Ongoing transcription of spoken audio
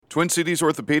Twin Cities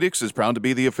Orthopedics is proud to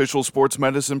be the official sports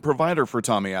medicine provider for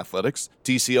Tommy Athletics.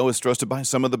 TCO is trusted by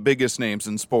some of the biggest names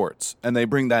in sports, and they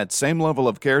bring that same level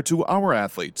of care to our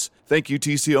athletes. Thank you,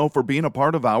 TCO, for being a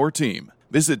part of our team.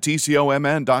 Visit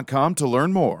TCOMN.com to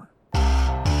learn more.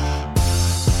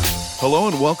 Hello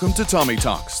and welcome to Tommy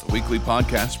Talks, the weekly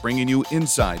podcast bringing you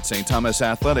inside St. Thomas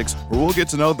Athletics, where we'll get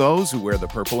to know those who wear the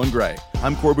purple and gray.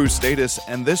 I'm Corbu Status,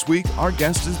 and this week our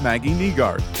guest is Maggie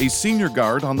Negaard, a senior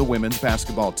guard on the women's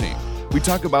basketball team. We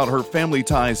talk about her family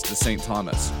ties to St.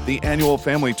 Thomas, the annual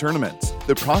family tournaments,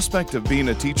 the prospect of being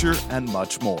a teacher, and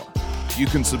much more. You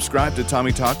can subscribe to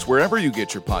Tommy Talks wherever you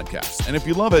get your podcasts, and if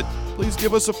you love it, please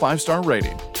give us a 5-star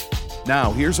rating.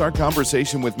 Now, here's our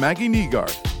conversation with Maggie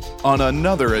Negaard on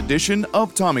another edition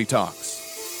of Tommy Talks.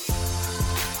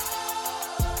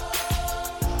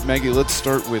 Maggie, let's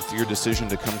start with your decision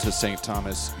to come to St.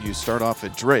 Thomas. You start off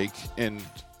at Drake, and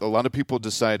a lot of people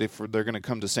decide if they're going to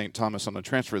come to St. Thomas on a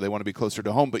transfer, they want to be closer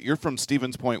to home. But you're from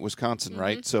Stevens Point, Wisconsin,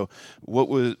 right? So what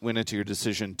went into your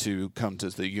decision to come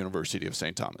to the University of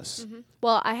St. Thomas?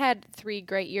 Well, I had 3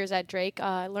 great years at Drake.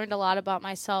 I learned a lot about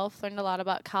myself, learned a lot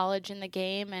about college and the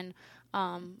game, and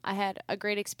I had a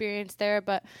great experience there,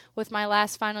 but with my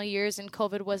last final years and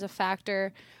COVID was a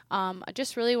factor, I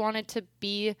just really wanted to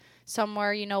be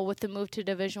somewhere, with the move to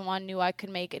Division I, knew I could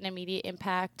make an immediate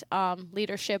impact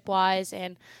leadership-wise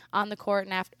and on the court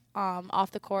and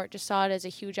off the court. Just saw it as a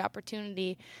huge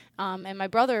opportunity. And my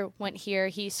brother went here.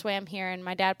 He swam here, and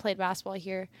my dad played basketball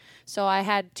here. So I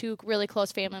had 2 really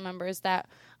close family members that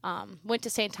went to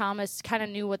St. Thomas, kind of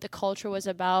knew what the culture was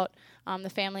about, the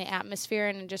family atmosphere,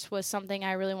 and it just was something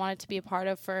I really wanted to be a part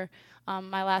of for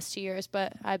my last 2 years.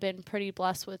 But I've been pretty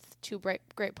blessed with 2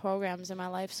 great programs in my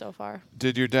life so far.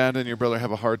 Did your dad and your brother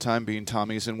have a hard time being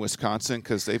Tommies in Wisconsin?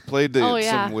 Because they played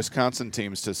some Wisconsin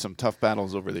teams to some tough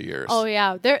battles over the years. Oh,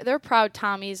 yeah. They're proud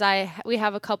Tommies. We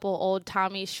have a couple old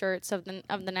Tommy shirts of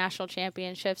the national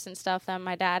championships and stuff that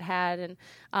my dad had, and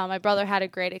my brother had a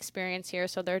great experience here,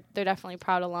 so they're definitely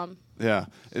proud alum. Yeah.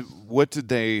 What did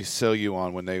they sell you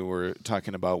on when they were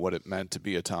talking about what it meant to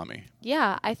be a Tommy?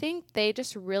 Yeah, I think they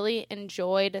just really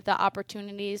enjoyed the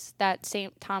opportunities that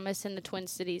St. Thomas and the Twin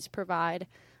Cities provide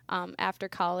after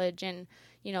college. And,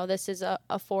 this is a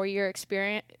 4-year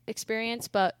experience,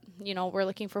 but, we're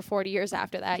looking for 40 years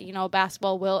after that.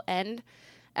 Basketball will end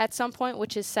at some point,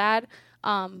 which is sad.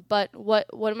 But what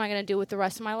am I going to do with the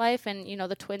rest of my life? And,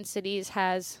 the Twin Cities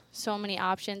has so many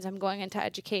options. I'm going into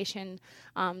education.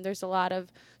 There's a lot of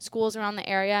schools around the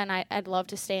area, and I'd love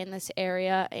to stay in this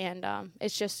area. And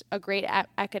it's just a great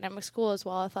academic school as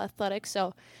well as athletics,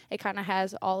 so it kind of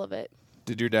has all of it.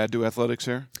 Did your dad do athletics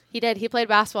here? He did. He played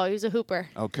basketball. He was a hooper.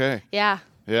 Okay. Yeah.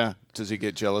 Yeah. Does he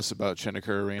get jealous about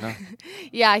Chinnaker Arena?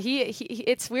 Yeah, he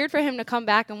it's weird for him to come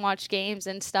back and watch games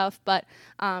and stuff, but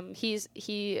I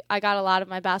got a lot of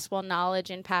my basketball knowledge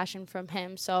and passion from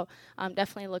him, so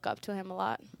definitely look up to him a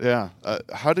lot. Yeah.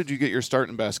 How did you get your start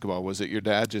in basketball? Was it your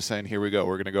dad just saying, here we go,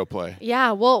 we're going to go play?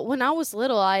 Yeah, well, when I was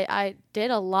little, I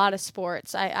did a lot of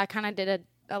sports. I kind of did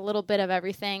a little bit of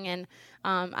everything, and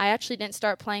I actually didn't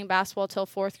start playing basketball till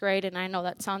 4th grade, and I know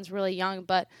that sounds really young,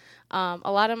 but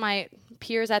a lot of my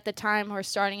peers at the time were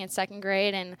starting in 2nd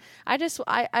grade, and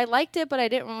I liked it, but I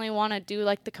didn't really want to do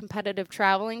like the competitive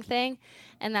traveling thing.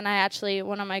 And then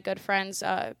one of my good friends,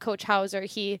 Coach Hauser,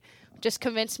 he just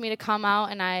convinced me to come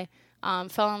out, and I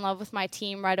fell in love with my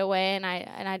team right away, and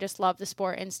I just loved the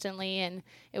sport instantly, and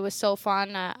it was so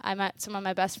fun. I met some of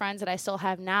my best friends that I still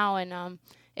have now, and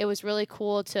it was really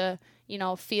cool to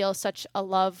feel such a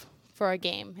love for a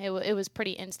game. It was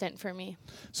pretty instant for me.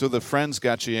 So the friends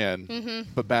got you in,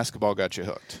 but basketball got you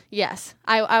hooked. Yes,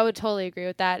 I would totally agree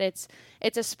with that. It's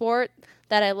a sport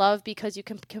that I love because you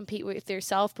can compete with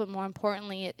yourself, but more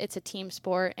importantly, it's a team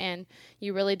sport, and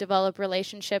you really develop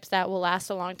relationships that will last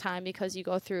a long time because you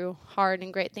go through hard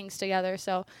and great things together.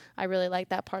 So I really like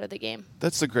that part of the game.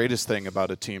 That's the greatest thing about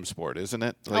a team sport, isn't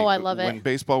it? I love it. When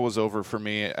baseball was over for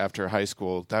me after high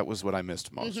school, that was what I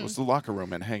missed most, was the locker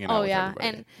room and hanging out with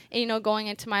everybody. And going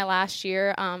into my last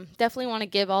year, definitely want to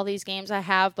give all these games I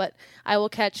have, but I will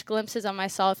catch glimpses of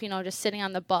myself, just sitting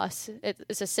on the bus.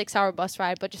 It's a 6-hour bus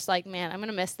ride, but just like, man, I'm going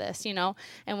to miss this,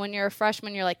 And when you're a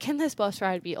freshman, you're like, can this bus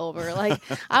ride be over? Like,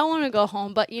 I want to go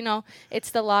home. But, it's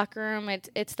the locker room.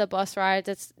 It's the bus rides.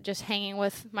 It's just hanging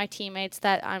with my teammates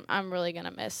that I'm really going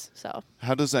to miss. So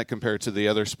how does that compare to the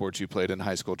other sports you played in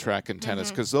high school, track and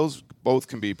tennis? Because those both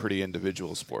can be pretty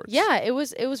individual sports. Yeah, it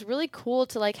was really cool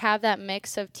to, like, have that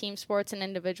mix of team sports and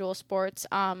individual sports.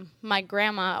 My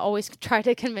grandma always tried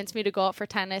to convince me to go out for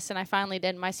tennis, and I finally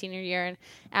did my senior year and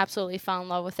absolutely fell in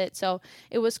love with it. So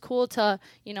it was cool to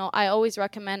I always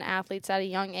recommend athletes at a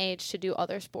young age to do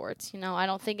other sports. I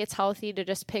don't think it's healthy to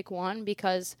just pick one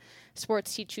because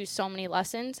sports teach you so many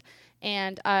lessons.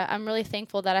 And I'm really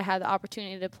thankful that I had the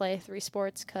opportunity to play 3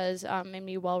 sports because it made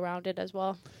me well-rounded as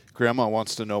well. Grandma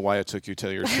wants to know why it took you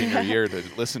till your senior year to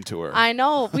listen to her. I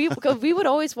know. We would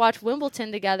always watch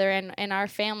Wimbledon together, and our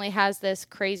family has this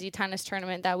crazy tennis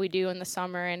tournament that we do in the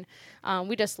summer, and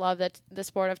we just love the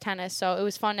sport of tennis. So it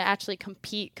was fun to actually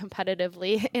compete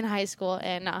competitively in high school,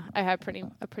 and I had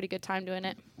a pretty good time doing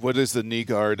it. What is the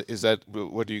Negaard?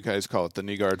 What do you guys call it? The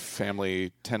Negaard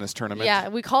family tennis tournament? Yeah,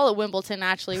 we call it Wimbledon.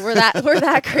 Actually, we're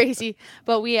that crazy.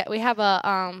 But we have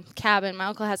a cabin. My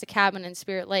uncle has a cabin in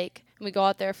Spirit Lake. We go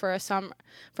out there for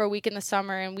a week in the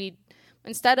summer, and we,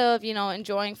 instead of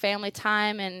enjoying family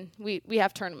time, and we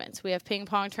have tournaments. We have ping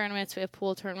pong tournaments. We have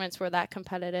pool tournaments. We're that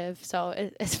competitive, so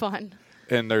it's fun.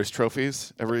 And there's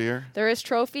trophies every year? There is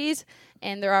trophies,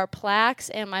 and there are plaques,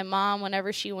 and my mom,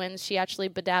 whenever she wins, she actually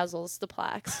bedazzles the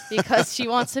plaques because she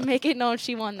wants to make it known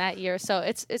she won that year. So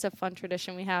it's a fun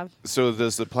tradition we have. So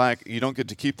does the plaque, you don't get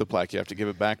to keep the plaque, you have to give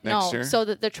it back next year? No, so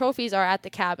the trophies are at the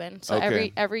cabin. So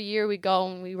okay. every year we go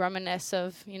and we reminisce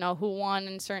of, who won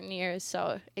in certain years.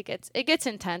 So it gets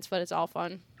intense, but it's all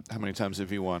fun. How many times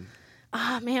have you won?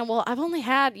 Man, well, I've only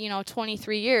had,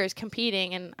 23 years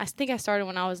competing, and I think I started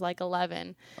when I was like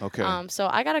 11. Okay. So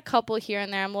I got a couple here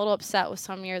and there. I'm a little upset with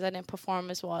some years I didn't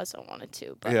perform as well as I wanted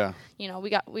to. But, yeah. We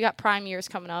got prime years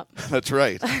coming up. That's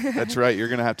right. That's right. You're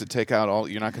going to have to take out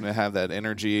you're not going to have that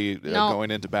energy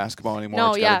going into basketball anymore.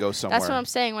 No, it's got to go somewhere. That's what I'm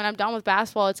saying. When I'm done with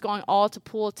basketball, it's going all to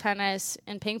pool, tennis,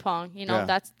 and ping pong.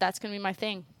 That's going to be my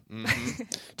thing. Mm-hmm.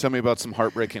 Tell me about some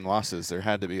heartbreaking losses. There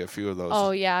had to be a few of those.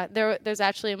 Oh, yeah. There's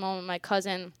actually a moment my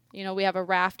cousin, we have a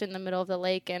raft in the middle of the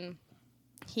lake, and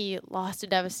he lost a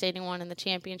devastating one in the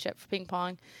championship for ping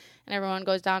pong. And everyone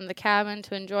goes down to the cabin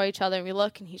to enjoy each other, and we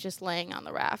look, and he's just laying on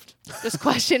the raft, just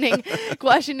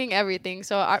questioning everything.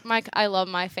 So I love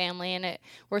my family, and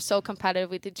we're so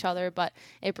competitive with each other, but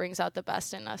it brings out the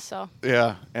best in us. So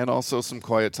yeah, and also some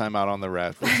quiet time out on the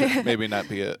raft, which maybe not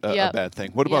be a bad thing.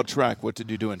 What about track? What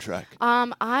did you do in track?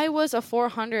 I was a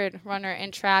 400 runner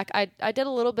in track. I did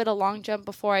a little bit of long jump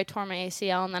before I tore my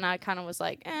ACL, and then I kind of was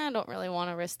like, I don't really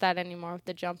want to risk that anymore with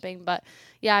the jumping. But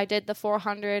yeah, I did the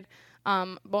 400.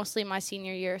 Mostly my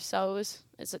senior year, so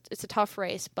it's a tough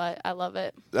race, but I love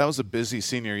it. That was a busy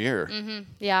senior year. Mm-hmm.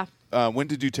 Yeah. When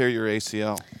did you tear your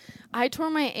ACL? I tore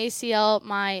my ACL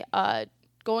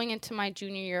going into my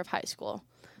junior year of high school.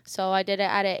 So I did it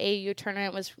at an AAU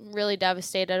tournament, was really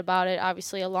devastated about it.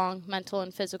 Obviously a long mental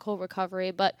and physical recovery,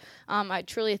 but I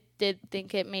truly did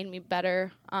think it made me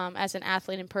better as an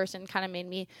athlete in person, kind of made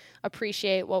me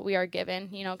appreciate what we are given,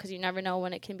 because you never know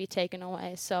when it can be taken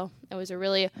away. So it was a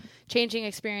really changing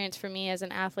experience for me as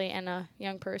an athlete and a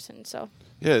young person. So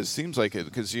yeah, it seems like it,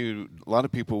 because a lot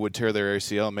of people would tear their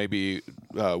ACL, maybe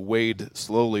wade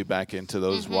slowly back into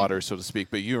those waters, so to speak.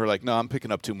 But you were like, no, I'm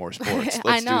picking up 2 more sports.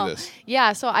 Let's do this.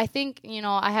 Yeah, so I think,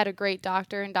 I had a great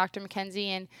doctor, and Dr.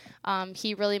 McKenzie, and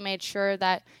he really made sure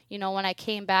that, when I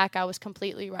came back, I was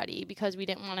completely ready because we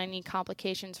didn't want any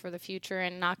complications for the future.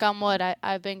 And knock on wood,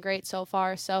 I've been great so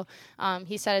far. So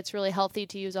he said it's really healthy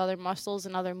to use other muscles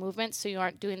and other movements so you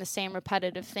aren't doing the same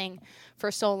repetitive thing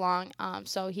for so long.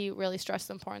 So he really stressed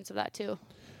the importance of that too.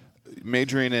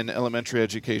 Majoring in elementary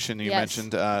education, you Yes.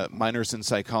 mentioned minors in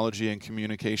psychology and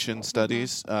communication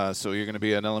studies. So you're going to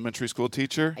be an elementary school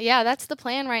teacher? Yeah, that's the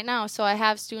plan right now. So I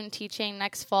have student teaching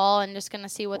next fall and just going to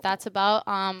see what that's about.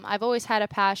 I've always had a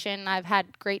passion. I've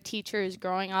had great teachers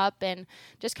growing up and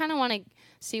just kind of want to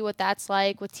see what that's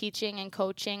like with teaching and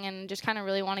coaching, and just kind of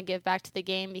really want to give back to the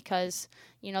game because,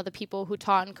 the people who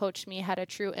taught and coached me had a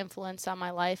true influence on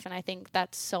my life, and I think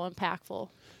that's so impactful.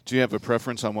 Do you have a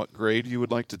preference on what grade you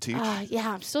would like to teach?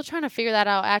 Yeah, I'm still trying to figure that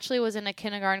out. I actually was in a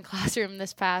kindergarten classroom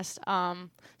this past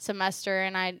semester,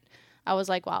 and I was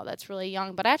like, wow, that's really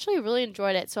young. But I actually really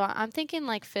enjoyed it. So I'm thinking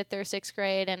like 5th or 6th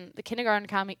grade, and the kindergarten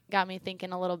got me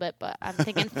thinking a little bit. But I'm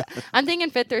thinking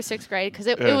 5th or 6th grade because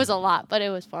it was a lot, but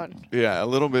it was fun. Yeah, a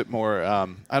little bit more.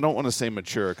 I don't want to say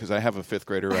mature because I have a 5th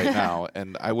grader right now,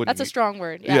 and I wouldn't. That's a strong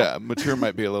word. Yeah, mature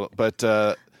might be a little, but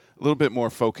a little bit more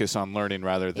focus on learning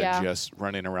rather than just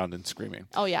running around and screaming.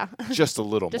 Oh, yeah. Just a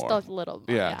little just more. Just a little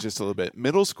more. Yeah, just a little bit.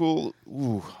 Middle school,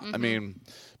 I mean,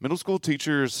 middle school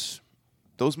teachers,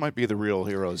 those might be the real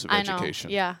heroes of education.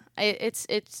 Yeah,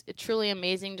 it's truly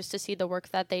amazing just to see the work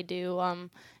that they do.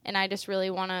 And I just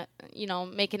really want to,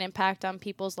 make an impact on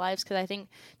people's lives because I think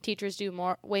teachers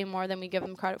do way more than we give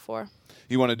them credit for.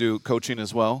 You want to do coaching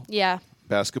as well? Yeah.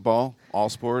 Basketball, all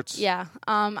sports? Yeah.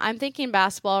 I'm thinking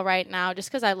basketball right now just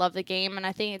because I love the game, and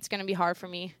I think it's going to be hard for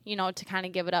me, to kind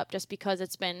of give it up just because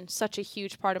it's been such a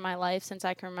huge part of my life since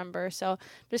I can remember. So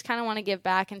just kind of want to give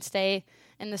back and stay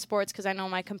in the sports because I know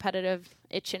my competitive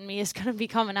itch in me is going to be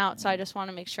coming out. So I just want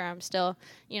to make sure I'm still,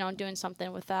 doing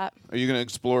something with that. Are you going to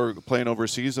explore playing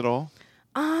overseas at all?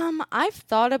 I've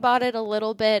thought about it a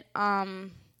little bit.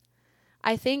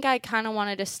 I think I kind of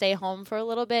wanted to stay home for a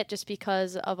little bit just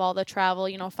because of all the travel.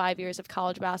 5 years of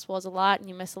college basketball is a lot, and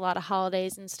you miss a lot of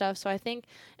holidays and stuff. So I think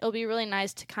it'll be really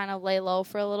nice to kind of lay low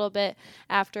for a little bit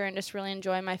after and just really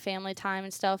enjoy my family time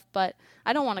and stuff. But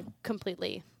I don't want to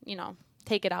completely,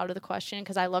 take it out of the question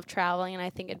because I love traveling, and I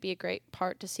think it'd be a great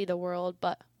part to see the world.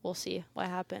 But we'll see what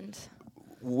happens.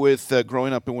 With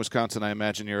growing up in Wisconsin, I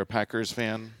imagine you're a Packers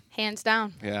fan? Hands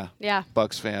down. Yeah. Yeah.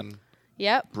 Bucks fan?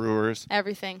 Yep. Brewers?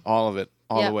 Everything. All of it.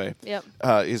 All the way. Yep.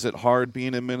 Is it hard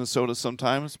being in Minnesota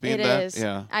sometimes? It is.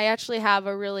 Yeah. I actually have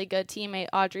a really good teammate,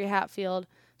 Audrey Hatfield.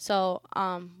 So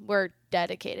we're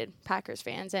dedicated Packers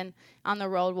fans. And on the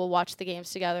road, we'll watch the games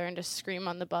together and just scream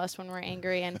on the bus when we're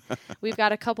angry. And we've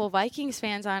got a couple Vikings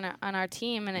fans on our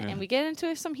team, and we get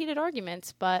into some heated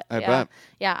arguments. But I bet.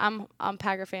 Yeah, I'm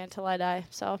Packer fan till I die.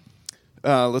 So.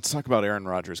 Let's talk about Aaron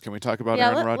Rodgers. Can we talk about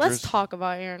Aaron Rodgers? Let's talk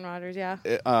about Aaron Rodgers, yeah.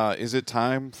 Is it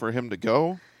time for him to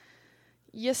go?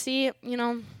 You see,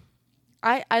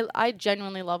 I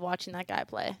genuinely love watching that guy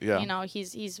play. Yeah.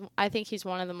 I think he's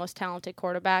one of the most talented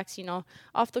quarterbacks.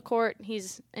 Off the court,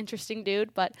 he's an interesting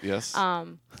dude, but yes.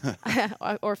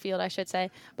 Or field, I should say.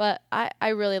 But I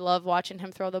really love watching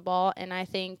him throw the ball, and I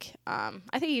think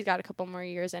he's got a couple more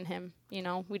years in him.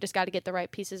 We just got to get the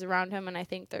right pieces around him, and I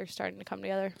think they're starting to come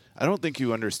together. I don't think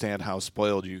you understand how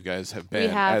spoiled you guys have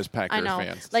been as Packers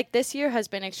fans. Like, this year has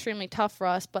been extremely tough for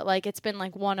us, but it's been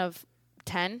one of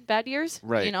 10 bad years.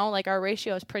 Right. Our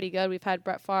ratio is pretty good. We've had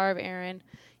Brett Favre, Aaron,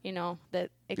 that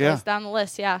it goes down the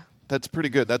list. Yeah. That's pretty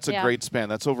good. That's a great span.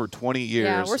 That's over 20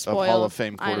 years we're of spoiled. Hall of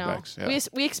Fame quarterbacks. I know. Yeah.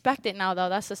 We expect it now, though.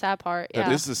 That's the sad part.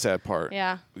 That is the sad part.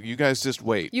 Yeah. You guys just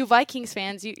wait. You Vikings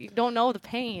fans, you don't know the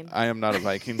pain. I am not a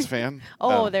Vikings fan.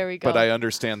 There we go. But I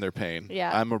understand their pain.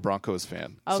 Yeah. I'm a Broncos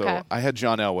fan. Okay. So I had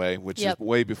John Elway, which is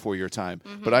way before your time.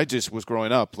 Mm-hmm. But I just was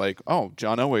growing up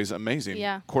John Elway's amazing.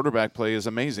 Yeah. Quarterback play is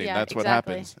amazing. Yeah, that's exactly. what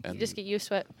happens. And you just get used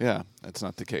to it. Yeah, that's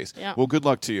not the case. Yeah. Well, good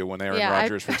luck to you when Aaron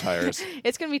Rodgers retires.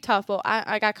 It's going to be tough, but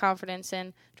I got confidence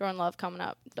in Jordan Love coming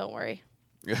up. Don't worry.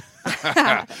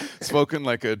 Spoken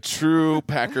like a true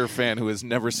Packer fan who has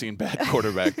never seen bad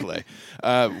quarterback play.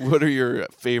 What are your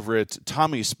favorite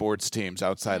Tommy sports teams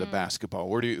outside of basketball?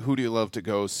 Who do you love to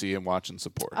go see and watch and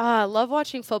support? I love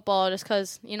watching football just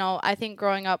because, I think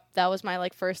growing up, that was my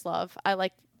first love.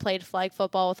 I played flag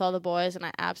football with all the boys, and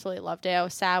I absolutely loved it. I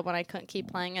was sad when I couldn't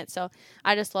keep playing it, so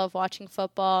I just love watching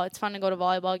football. It's fun to go to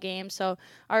volleyball games, so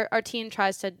our team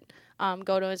tries to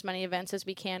go to as many events as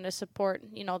we can to support,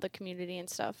 the community and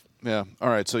stuff. Yeah. All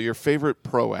right. So your favorite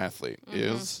pro athlete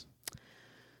is?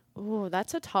 Ooh,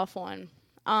 that's a tough one.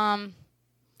 I'm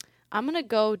going to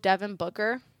go Devin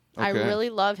Booker. Okay. I really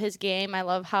love his game. I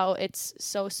love how it's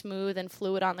so smooth and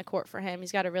fluid on the court for him.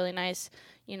 He's got a really nice,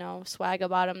 swag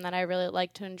about him that I really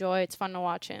like to enjoy. It's fun to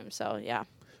watch him. So, yeah.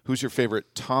 Who's your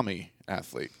favorite Tommy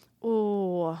athlete?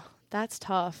 Ooh, that's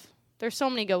tough. There's so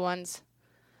many good ones.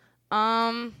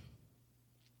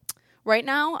 Right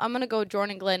now, I'm going to go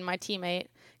Jordan Glenn, my teammate,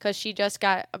 because she just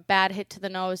got a bad hit to the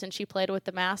nose, and she played with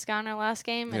the mask on her last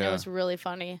game, and it was really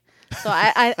funny. So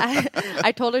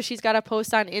I told her she's got to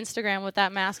post on Instagram with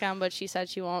that mask on, but she said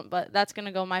she won't. But that's going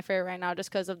to go my favorite right now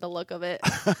just because of the look of it.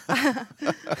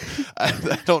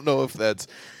 I don't know if that's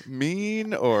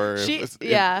mean or...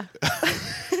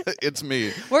 It's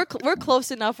me. We're close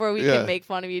enough where we can make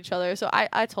fun of each other. So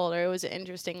I told her it was an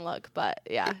interesting look, but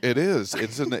yeah. It is.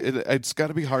 It's got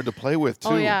to be hard to play with, too.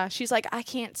 Oh, yeah. She's like, I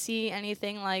can't see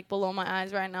anything below my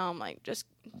eyes right now. I'm like, just...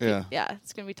 Yeah,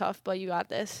 it's going to be tough, but you got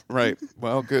this. Right.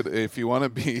 Well, good. If you want to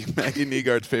be Maggie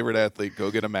Negaard's favorite athlete, go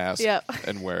get a mask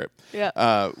and wear it.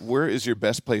 Yeah. Where is your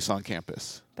best place on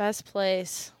campus? Best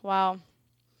place. Wow.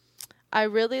 I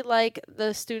really like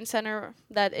the student center,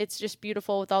 that it's just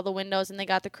beautiful with all the windows, and they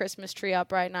got the Christmas tree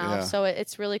up right now. Yeah. So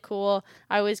it's really cool.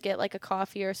 I always get a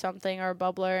coffee or something or a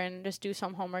bubbler and just do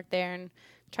some homework there and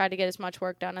try to get as much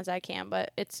work done as I can.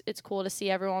 But it's cool to see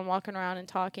everyone walking around and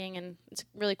talking, and it's a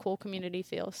really cool community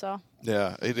feel. So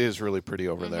yeah, it is really pretty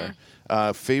over there.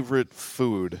 Favorite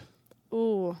food?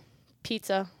 Ooh,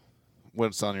 pizza.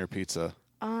 What's on your pizza?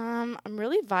 I'm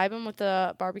really vibing with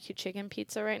the barbecue chicken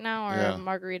pizza right now, or Yeah. a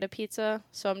margarita pizza.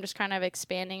 So I'm just kind of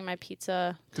expanding my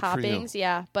pizza Good for you. toppings.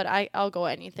 Yeah, but I'll go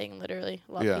anything. Literally,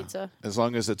 love pizza. As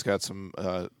long as it's got some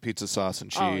pizza sauce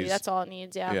and cheese. Oh, that's all it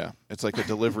needs. Yeah. Yeah, it's like a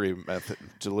delivery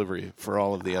delivery for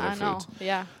all of the other I know. foods.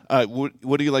 Yeah.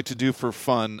 What do you like to do for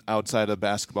fun outside of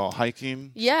basketball?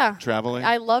 Hiking? Yeah. Traveling?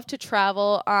 I love to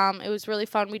travel. It was really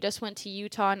fun. We just went to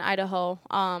Utah and Idaho.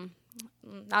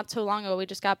 Not so long ago. We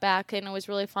just got back, and it was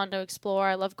really fun to explore.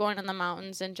 I love going in the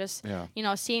mountains and just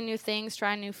seeing new things,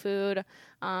 trying new food,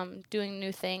 doing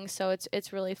new things. So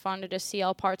it's really fun to just see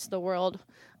all parts of the world.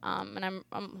 And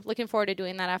I'm looking forward to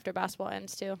doing that after basketball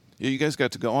ends too. Yeah, you guys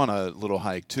got to go on a little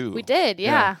hike too. We did,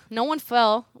 yeah. No one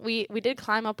fell. We did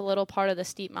climb up a little part of the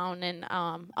steep mountain, and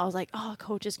I was like, oh,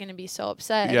 coach is gonna be so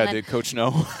upset. Yeah, did coach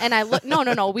know? And I look,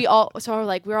 no. We all, so we're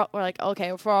like,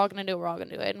 okay, if we're all gonna do it, we're all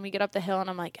gonna do it. And we get up the hill, and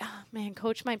I'm like, oh, man,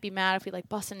 coach might be mad if we like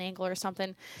bust an ankle or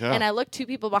something. Yeah. And I look 2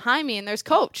 people behind me, and there's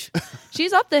coach.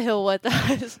 She's up the hill with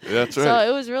us. That's right. So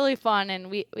it was really fun,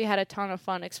 and we had a ton of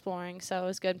fun exploring. So it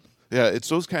was good. Yeah, it's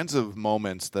those kinds of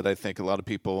moments that I think a lot of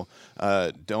people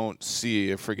don't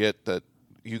see or forget that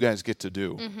you guys get to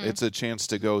do. Mm-hmm. It's a chance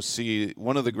to go see.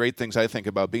 One of the great things I think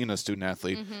about being a student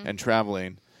athlete and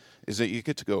traveling is that you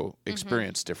get to go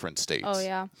experience different states. Oh,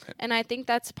 yeah. And I think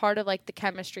that's part of like the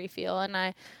chemistry feel. And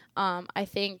I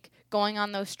think going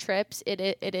on those trips, it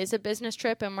is a business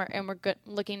trip, and we're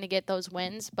looking to get those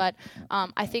wins. But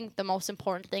I think the most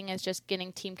important thing is just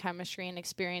getting team chemistry and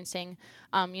experiencing,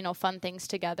 fun things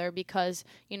together. Because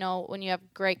when you have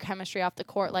great chemistry off the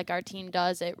court, like our team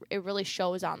does, it really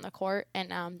shows on the court,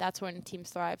 and that's when teams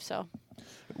thrive. So.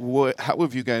 How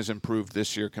have you guys improved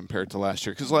this year compared to last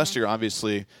year? Because last year,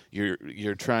 obviously,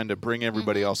 you're trying to bring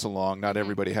everybody else along. Not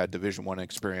everybody had Division I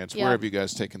experience. Yeah. Where have you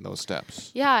guys taken those steps?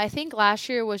 Yeah, I think last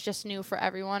year was just new for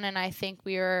everyone, and I think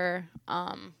we were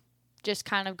just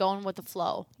kind of going with the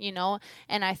flow,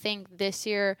 And I think this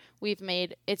year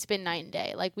it's been night and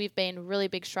day. Like, we've made really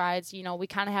big strides. We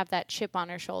kind of have that chip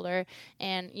on our shoulder,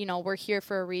 and, we're here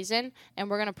for a reason, and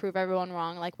we're going to prove everyone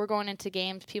wrong. Like, we're going into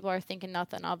games, people are thinking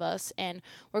nothing of us, and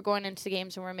we're going into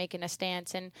games and we're making a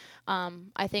stance. And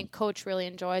I think coach really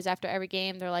enjoys after every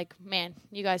game. They're like, man,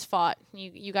 you guys fought.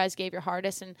 You guys gave your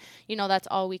hardest, and, that's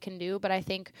all we can do. But I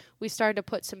think we started to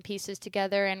put some pieces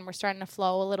together, and we're starting to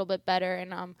flow a little bit better.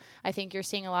 And I think you're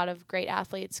seeing a lot of great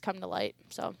athletes come to light.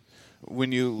 So.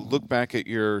 When you look back at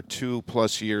your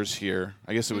 2+ years here,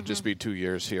 I guess it would just be 2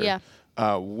 years here. Yeah.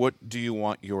 What do you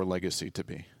want your legacy to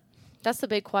be? That's the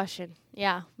big question.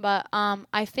 Yeah. But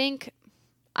I think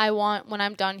I want, when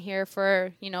I'm done here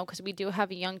for, because we do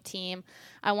have a young team,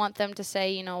 I want them to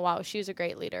say, wow, she was a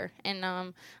great leader. And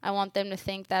I want them to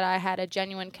think that I had a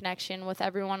genuine connection with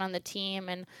everyone on the team,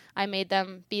 and I made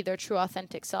them be their true,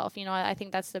 authentic self. I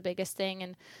think that's the biggest thing.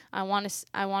 And I want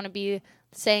to be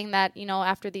saying that,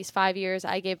 after these 5 years,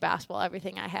 I gave basketball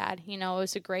everything I had. It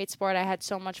was a great sport. I had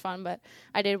so much fun, but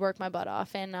I did work my butt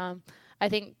off. And I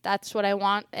think that's what I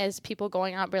want as people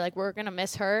going out. Be like, we're going to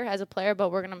miss her as a player, but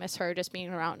we're going to miss her just being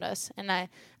around us. And I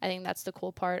think that's the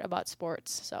cool part about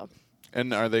sports. So.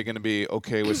 And are they going to be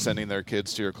okay with sending their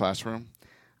kids to your classroom?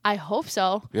 I hope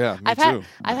so. Yeah, me too.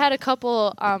 I've had a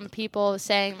couple people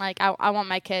saying, like, I want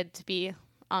my kid to be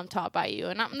taught by you,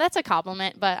 and that's a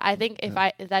compliment. But I think if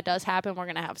that does happen, we're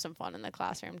gonna have some fun in the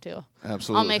classroom too.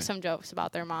 Absolutely, I'll make some jokes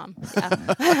about their mom.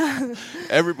 Yeah.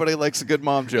 Everybody likes a good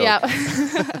mom joke,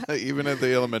 even at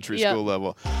the elementary school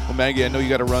level. Well, Maggie, I know you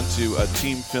got to run to a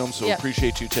team film, so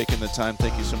appreciate you taking the time.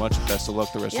 Thank you so much, and best of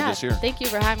luck the rest of this year. Thank you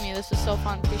for having me. This was so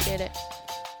fun. Appreciate it.